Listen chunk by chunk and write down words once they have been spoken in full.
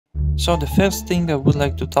So the first thing I would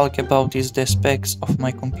like to talk about is the specs of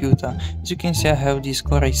my computer. As you can see, I have this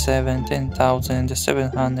Core i7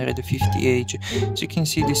 10750H. As you can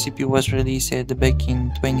see, the CPU was released back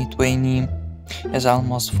in 2020. Has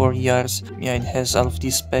almost 4 years. Yeah, it has all of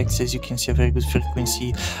these specs. As you can see, a very good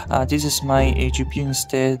frequency. This is my GPU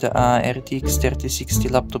instead. RTX 3060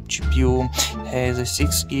 laptop GPU has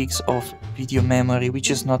 6 gigs of video memory,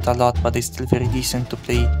 which is not a lot, but it's still very decent to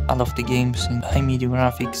play all of the games in high media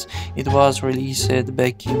graphics. It was released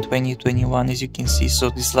back in 2021, as you can see, so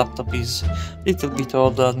this laptop is a little bit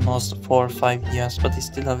old, almost 4 or 5 years, but it's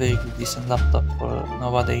still a very good, decent laptop for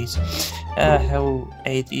nowadays. I have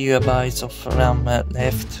 8 GB of RAM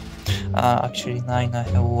left. Actually 9 I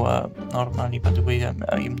have normally, but the way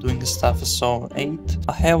I'm doing stuff, so 8.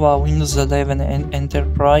 I have a Windows 11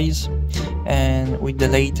 Enterprise and with the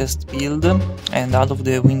latest build and all of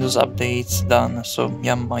the Windows updates done, so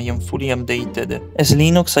yeah, I am fully updated. As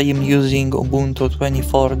Linux, I am using Ubuntu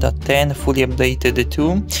 24.10 fully updated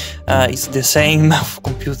too. It's the same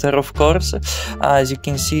computer, of course. As you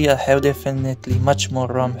can see, I have definitely much more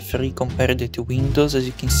RAM free compared to Windows. As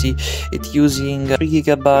you can see, it's using 3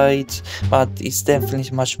 GB, but it's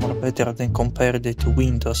definitely much more better than compared to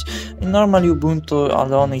Windows. And normally Ubuntu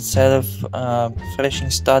alone itself, fresh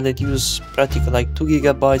installed, use practically like 2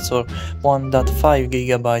 GB or 1.5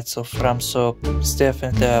 GB of RAM, so it's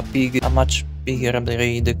definitely a much bigger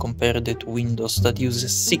upgrade compared to Windows that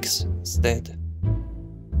uses 6 instead.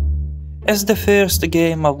 As the first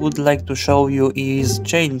game I would like to show you is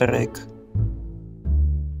Jailbreak.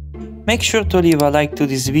 Make sure to leave a like to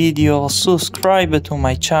this video, subscribe to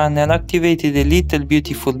my channel, activate the little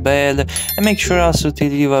beautiful bell, and make sure also to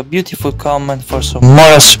leave a beautiful comment for some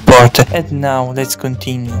more support. And now let's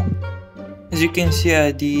continue. As you can see,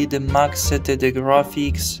 I did maxed the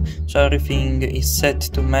graphics, so everything is set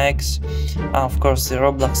to max. Of course, the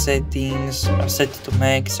Roblox settings are set to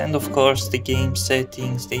max, and of course the game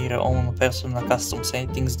settings, their own personal custom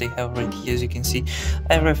settings they have right here. As you can see,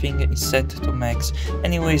 everything is set to max.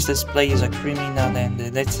 Anyways, let's play as a criminal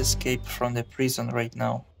and let's escape from the prison right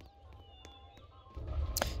now.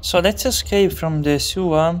 So let's escape from the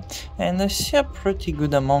sewer, and I see a pretty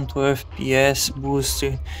good amount of FPS boost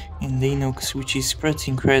in Linux, which is pretty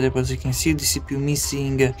incredible. As you can see, the CPU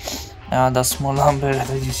missing the small number that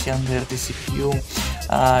you see under the CPU.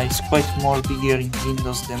 It's quite more bigger in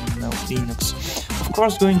Windows than Linux. Of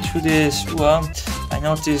course, going through the sewer, I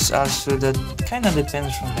noticed also that it kind of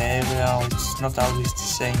depends from the area. It's not always the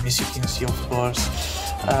same, as you can see, of course.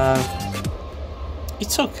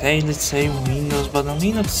 It's okay, let's say on Windows, but on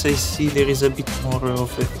Linux I see there is a bit more of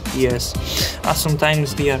FPS.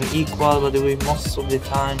 Sometimes they are equal, but most of the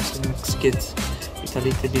times Linux gets it a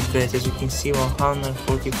little bit better. As you can see,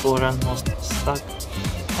 144 almost stuck.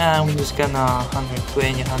 Windows gonna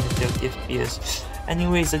 120, 130 FPS.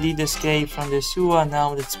 Anyways, I did escape from the sewer.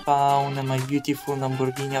 Now let's spawn my beautiful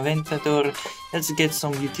Lamborghini Aventador. Let's get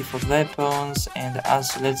some beautiful weapons, and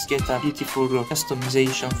also let's get a beautiful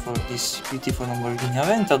customization for this beautiful Lamborghini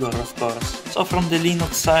Aventador, of course. So from the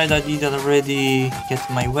Linux side, I did already get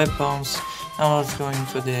my weapons. Now let's go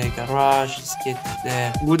into the garage, let's get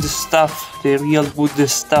the wood stuff, the real wood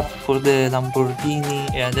stuff for the Lamborghini.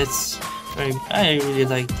 Yeah, that's I really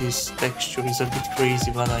like this texture. It's a bit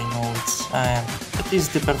crazy, but I know it's at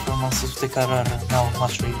least the performance of the car are now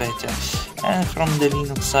much way better. And from the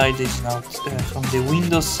Linux side is now from the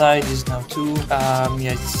Windows side is now too.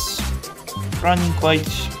 Yeah, it's running quite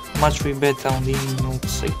much way better on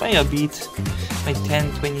Linux, like by a bit, like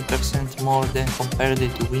 10-20% more than compared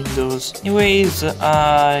to Windows. Anyways,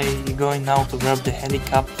 I'm going now to grab the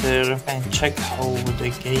helicopter and check how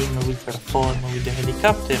the game will perform with the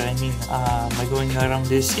helicopter. I mean, by going around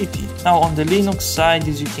the city. Now on the Linux side,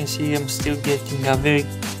 as you can see, I'm still getting a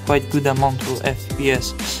quite good amount of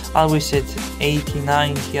FPS, always at 80,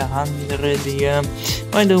 90, 100, yeah.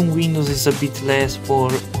 While on Windows is a bit less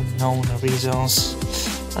for unknown reasons.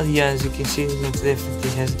 But yeah, as you can see, Linux definitely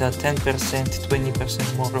has that 10%,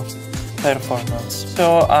 20% more of performance.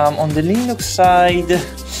 So on the Linux side,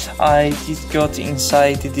 I did got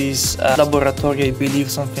inside this laboratory, I believe,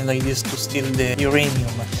 something like this, to steal the uranium.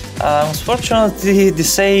 Unfortunately, the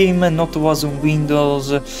same not was on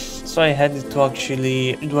Windows, so I had to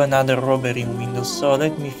actually do another robbery in Windows, so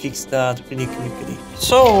let me fix that pretty quickly.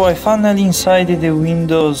 So I finally inside the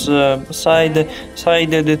Windows side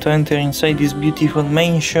decided to enter inside this beautiful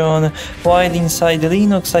mansion, while inside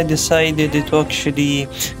Linux I decided to actually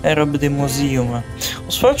rob the museum.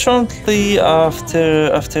 Unfortunately,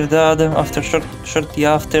 shortly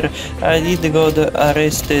after, I did got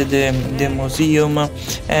arrested in the museum,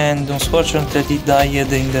 and unfortunately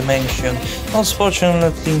died in the mansion.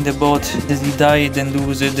 Unfortunately, in the boat, he died and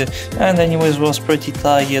lose it, and anyways was pretty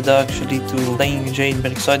tired actually to playing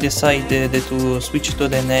jailbreak, so I decided to switch to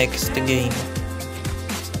the next game.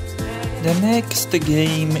 The next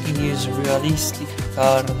game is realistic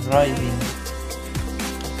car driving.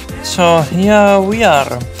 So here we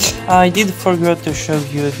are. I did forget to show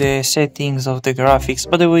you the settings of the graphics,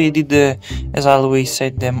 but we did as always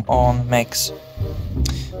set them on max.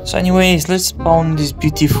 So anyways, let's spawn this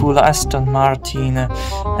beautiful Aston Martin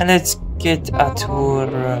and let's get a tour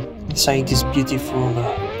inside this beautiful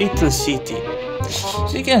little city.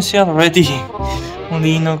 So you can see already on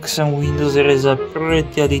Linux and Windows there is a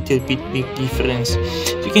pretty little bit big difference.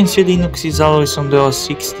 So you can see Linux is always on those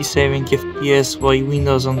 60-70 FPS, while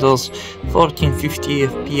Windows on those 40-50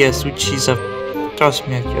 FPS, which is trust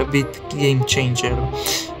me, a bit game changer.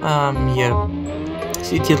 Yeah,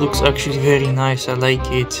 city looks actually very nice, I like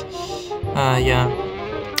it. Yeah,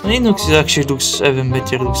 Linux actually looks even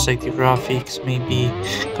better, looks like the graphics, maybe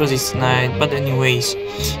because it's night, but anyways,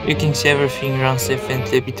 you can see everything runs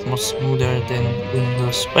definitely a bit more smoother than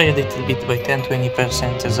Windows, by a little bit, by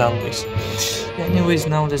 10-20% as always. Anyways,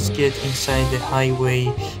 now let's get inside the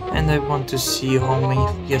highway, and I want to see how many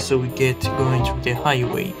FPS we get going through the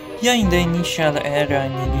highway. Yeah, in the initial area,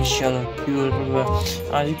 in the initial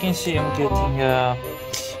curve, you can see I'm getting a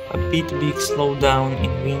bit big slowdown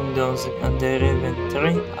in Windows under even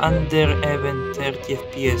 30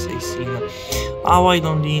 FPS I see. While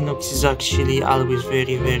on Linux is actually always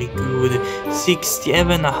very good. 60,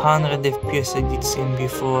 even 100 FPS I did see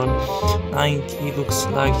before. 90 looks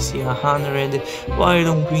like see 100. While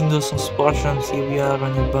on Windows unfortunately we are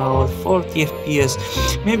on about 40 FPS.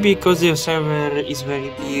 Maybe because the server is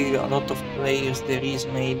very big, a lot of players there is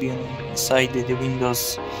maybe inside the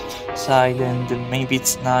Windows side, and maybe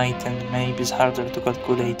it's night and maybe it's harder to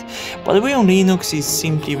calculate. But the way on Linux is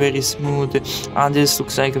simply very smooth, and this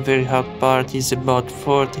looks like a very hard part is about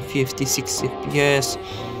 40, 50, 60 FPS.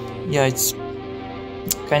 Yeah, it's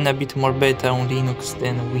kinda a bit more better on Linux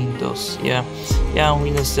than Windows. Yeah, on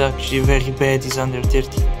Windows is actually very bad, it's under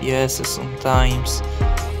 30 FPS sometimes.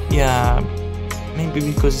 Yeah, maybe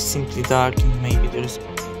because it's simply dark and maybe there's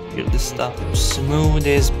weird stuff.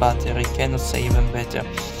 Smoothest, but I cannot say even better.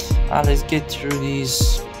 Let's get through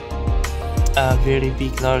this very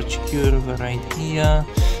big large curve right here.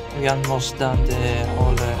 We almost done the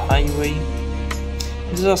whole highway.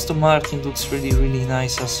 This Aston Martin looks really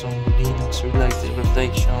nice as on Linux, really like the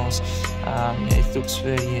reflections. Yeah, it looks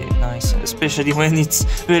very nice, especially when it's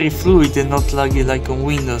very fluid and not laggy like on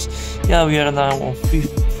Windows. Yeah, we are now on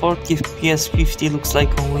 40 FPS, 50 looks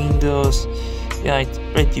like on Windows. Yeah, it's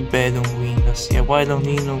pretty bad on Windows. Yeah, while on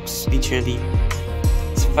Linux, literally,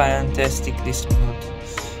 it's fantastically smooth.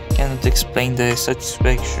 Cannot explain the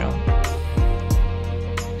satisfaction.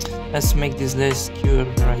 Let's make this less curve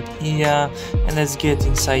right here, and let's get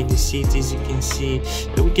inside the city. As you can see,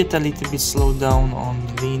 we get a little bit slowed down on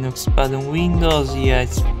Linux, but on Windows, yeah,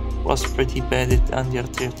 it was pretty bad at under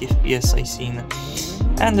 30 FPS I seen.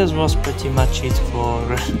 And this was pretty much it for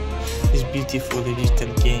this beautiful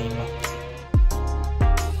little game.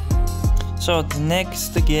 So the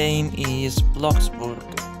next game is Bloxburg.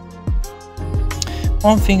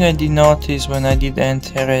 One thing I did notice when I did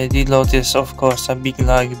enter, I did notice of course a big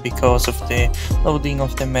lag because of the loading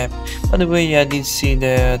of the map. By the way, I did see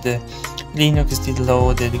the Linux did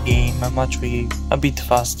load the game a bit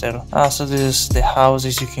faster. So this is the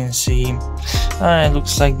houses you can see. It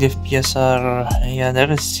looks like the FPS are, yeah,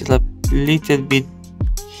 there is still a little bit.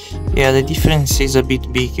 Yeah, the difference is a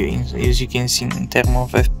bit big as you can see in terms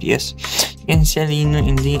of FPS. You can see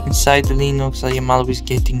inside Linux I am always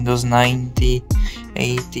getting those 90,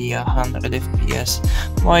 80, 100 FPS,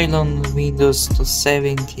 while on Windows to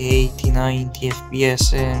 70, 80, 90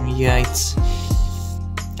 FPS, and yeah, it's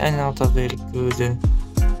not a very good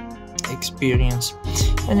experience.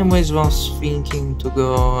 Anyways, I was thinking to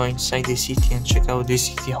go inside the city and check out the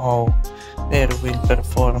city how there will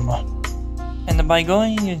perform. And by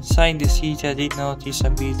going inside the city I did notice a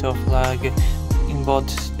bit of lag in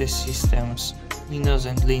both the systems, Windows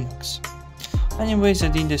and Linux. Anyways, I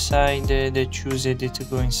did decide to choose to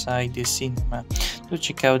go inside the cinema to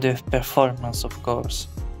check out the performance, of course.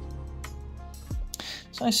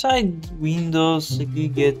 Aside Windows, you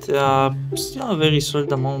get still a very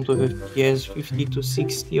solid amount of FPS, 50 to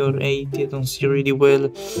 60 or 80, I don't see really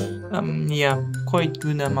well. Yeah, quite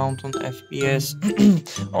good amount on FPS.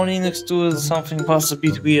 On Linux too, something was a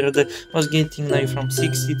bit weird, was getting like from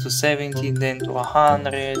 60 to 70, then to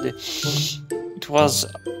 100. It was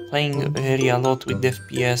playing very a lot with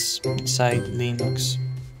FPS inside Linux.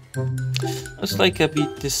 Looks like a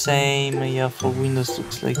bit the same, yeah, for Windows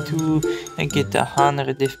looks like too. I get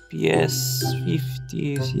 100 FPS,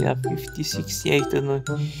 50, yeah, 50, 68, I don't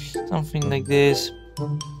know, something like this.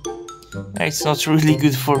 It's not really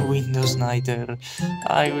good for Windows neither.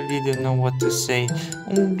 I really don't know what to say.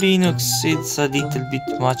 On Linux it's a little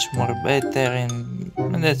bit much more better,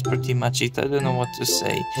 and that's pretty much it. I don't know what to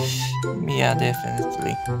say. Yeah,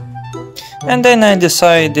 definitely. And then I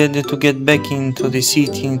decided to get back into the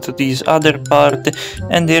city, into this other part,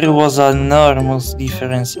 and there was an enormous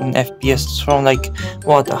difference in FPS from like,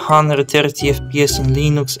 what, 130 FPS in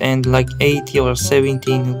Linux and like 80 or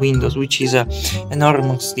 70 in Windows, which is an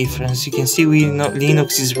enormous difference. You can see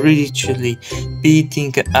Linux is really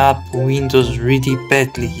beating up Windows really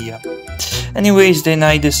badly here. Anyways, then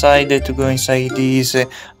I decided to go inside this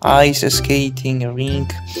ice skating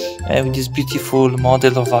rink with this beautiful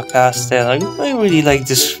model of a castle. I really like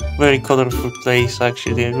this very colorful place,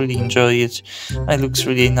 actually. I really enjoy it. It looks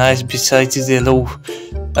really nice, besides the low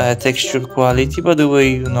texture quality. By the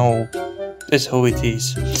way, you know, that's how it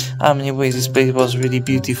is. Anyways, this place was really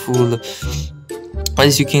beautiful.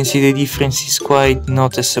 As you can see, the difference is quite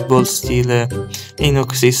noticeable still.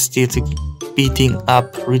 Linux is still beating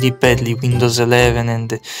up really badly Windows 11,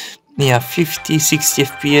 and yeah, 50, 60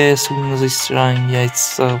 FPS Windows is trying. Yeah,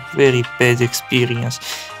 it's a very bad experience.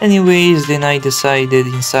 Anyways, then I decided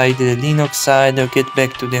inside the Linux side I'll get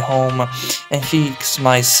back to the home and fix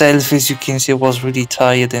myself. As you can see, I was really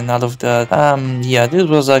tired and all of that. Yeah, this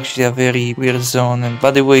was actually a very weird zone, and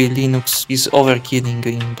by the way, Linux is overkilling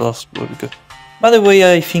in Bloxburg. By the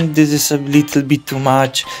way, I think this is a little bit too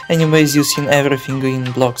much. Anyways, you've seen everything in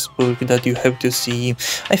Bloxburg that you have to see.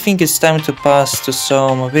 I think it's time to pass to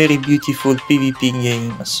some very beautiful PvP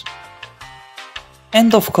games.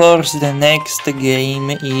 And of course, the next game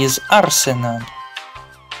is Arsenal.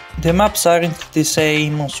 The maps aren't the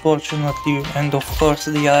same, unfortunately, and of course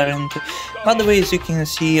they aren't. By the way, as you can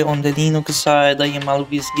see on the Linux side, I am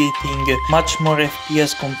always getting much more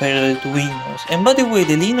FPS compared to Windows. And by the way,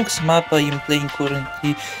 the Linux map I am playing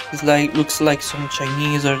currently is looks like some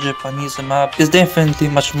Chinese or Japanese map. It's definitely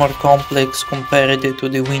much more complex compared to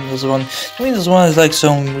the Windows one. The Windows one is like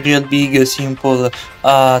some real big, simple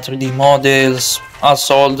 3D models,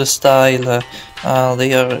 also all the style.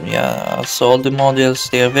 They are, yeah, also all the models,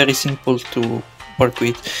 they are very simple to work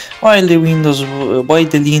with, while the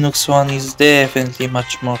Linux one is definitely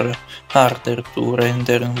much more harder to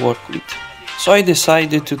render and work with. So I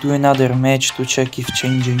decided to do another match to check if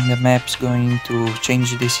changing the map's going to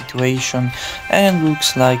change the situation, and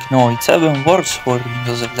looks like no, it's even worse for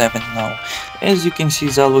Windows 11 now. As you can see,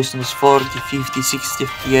 it's always on 40, 50, 60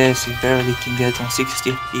 FPS, it barely can get on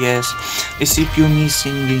 60 FPS. The CPU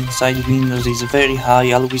missing inside Windows is very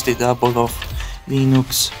high, always the double of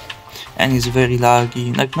Linux, and it's very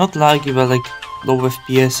laggy, like not laggy but like low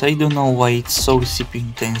FPS. I don't know why it's so CPU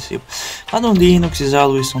intensive, but on Linux is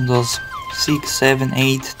always on those 6, 7,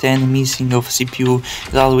 8, 10 missing of CPU,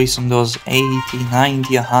 is always on those 80,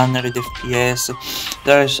 90, 100 FPS.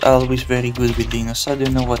 That's always very good with Linux. I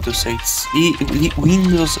don't know what to say.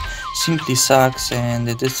 Windows simply sucks, and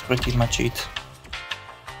that's pretty much it.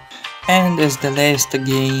 And as the last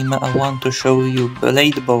game, I want to show you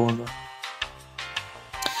Blade Bowl.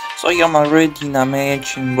 So I am already in a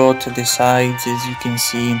match in both the sides, as you can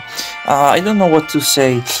see. I don't know what to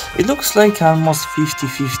say. It looks like almost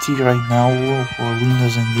 50-50 right now for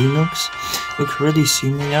Windows and Linux. Look really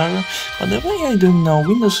similar, but the way I don't know,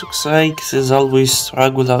 Windows looks like as always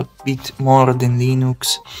struggle a bit more than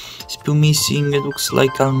Linux. CPU missing, it looks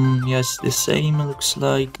like yes, the same, looks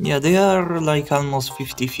like, yeah, they are like almost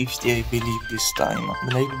 50-50 I believe this time.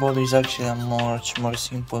 Blade Bowl is actually a much more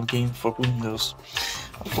simple game for Windows.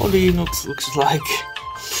 For Linux looks like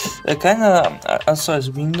kinda also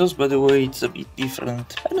as Windows, by the way it's a bit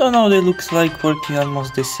different. I don't know, they looks like working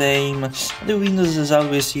almost the same. The Windows as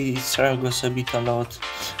always it struggles a lot.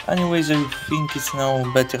 Anyways, I think it's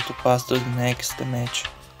now better to pass to the next match.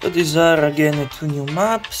 So these are again two new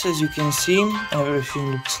maps. As you can see,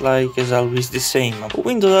 everything looks like as always the same.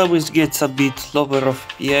 Windows always gets a bit lower of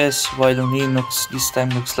FPS, while on Linux this time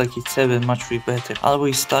looks like it's even much better.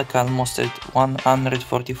 Always stuck almost at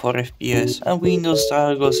 144 FPS, and Windows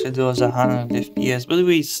struggles with those 100 FPS, but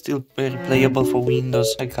it's still very playable for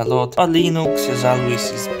Windows, like a lot. But Linux as always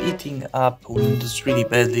is beating up Windows really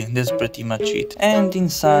badly, and that's pretty much it. And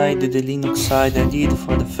inside the Linux side, I did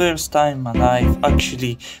for the first time in my life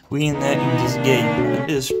actually win in this game.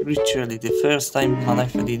 It is literally the first time in my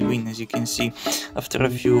life I did win. As you can see, after a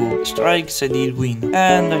few strikes I did win,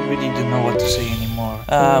 and I really don't know what to say anymore.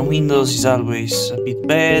 Windows is always a bit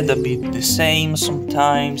bad, a bit the same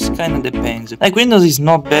sometimes, kinda depends. Like Windows is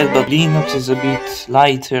not bad, but Linux is a bit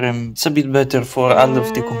lighter and it's a bit better for all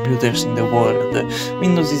of the computers in the world.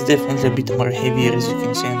 Windows is definitely a bit more heavier, as you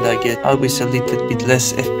can see, and I get always a little bit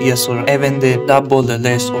less FPS, or even the double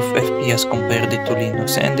less of FPS compared to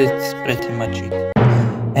Linux, and that's pretty much it.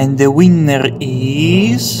 And the winner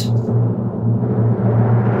is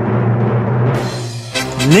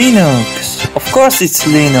Linux! Of course it's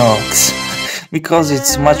Linux! Because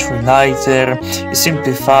it's much lighter, it's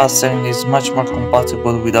simply faster, and is much more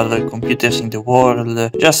compatible with other computers in the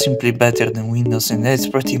world, just simply better than Windows, and that's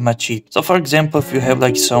pretty much it. So for example, if you have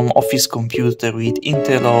like some office computer with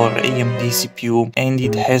Intel or AMD CPU, and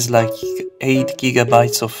it has like 8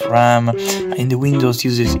 gigabytes of RAM, and the Windows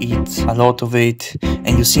uses it, a lot of it,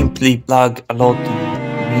 and you simply plug a lot in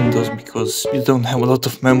Windows because you don't have a lot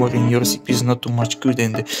of memory and your CPU is not too much good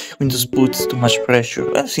and Windows puts too much pressure,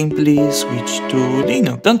 well, simply switch to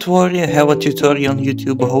Linux. Don't worry, I have a tutorial on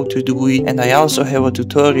YouTube how to do it, and I also have a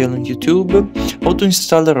tutorial on YouTube how to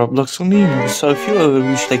install Roblox on Linux. So if you ever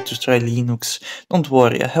wish like to try Linux, don't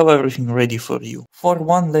worry, I have everything ready for you. For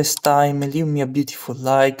one last time, leave me a beautiful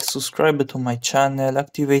like, subscribe to my channel,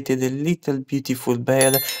 activate the little beautiful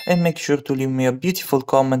bell, and make sure to leave me a beautiful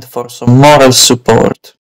comment for some moral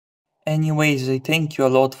support. Anyways, I thank you a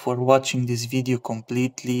lot for watching this video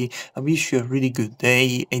completely. I wish you a really good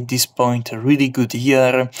day, at this point a really good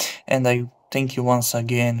year, and I thank you once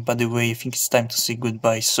again. By the way, I think it's time to say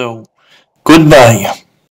goodbye, so goodbye!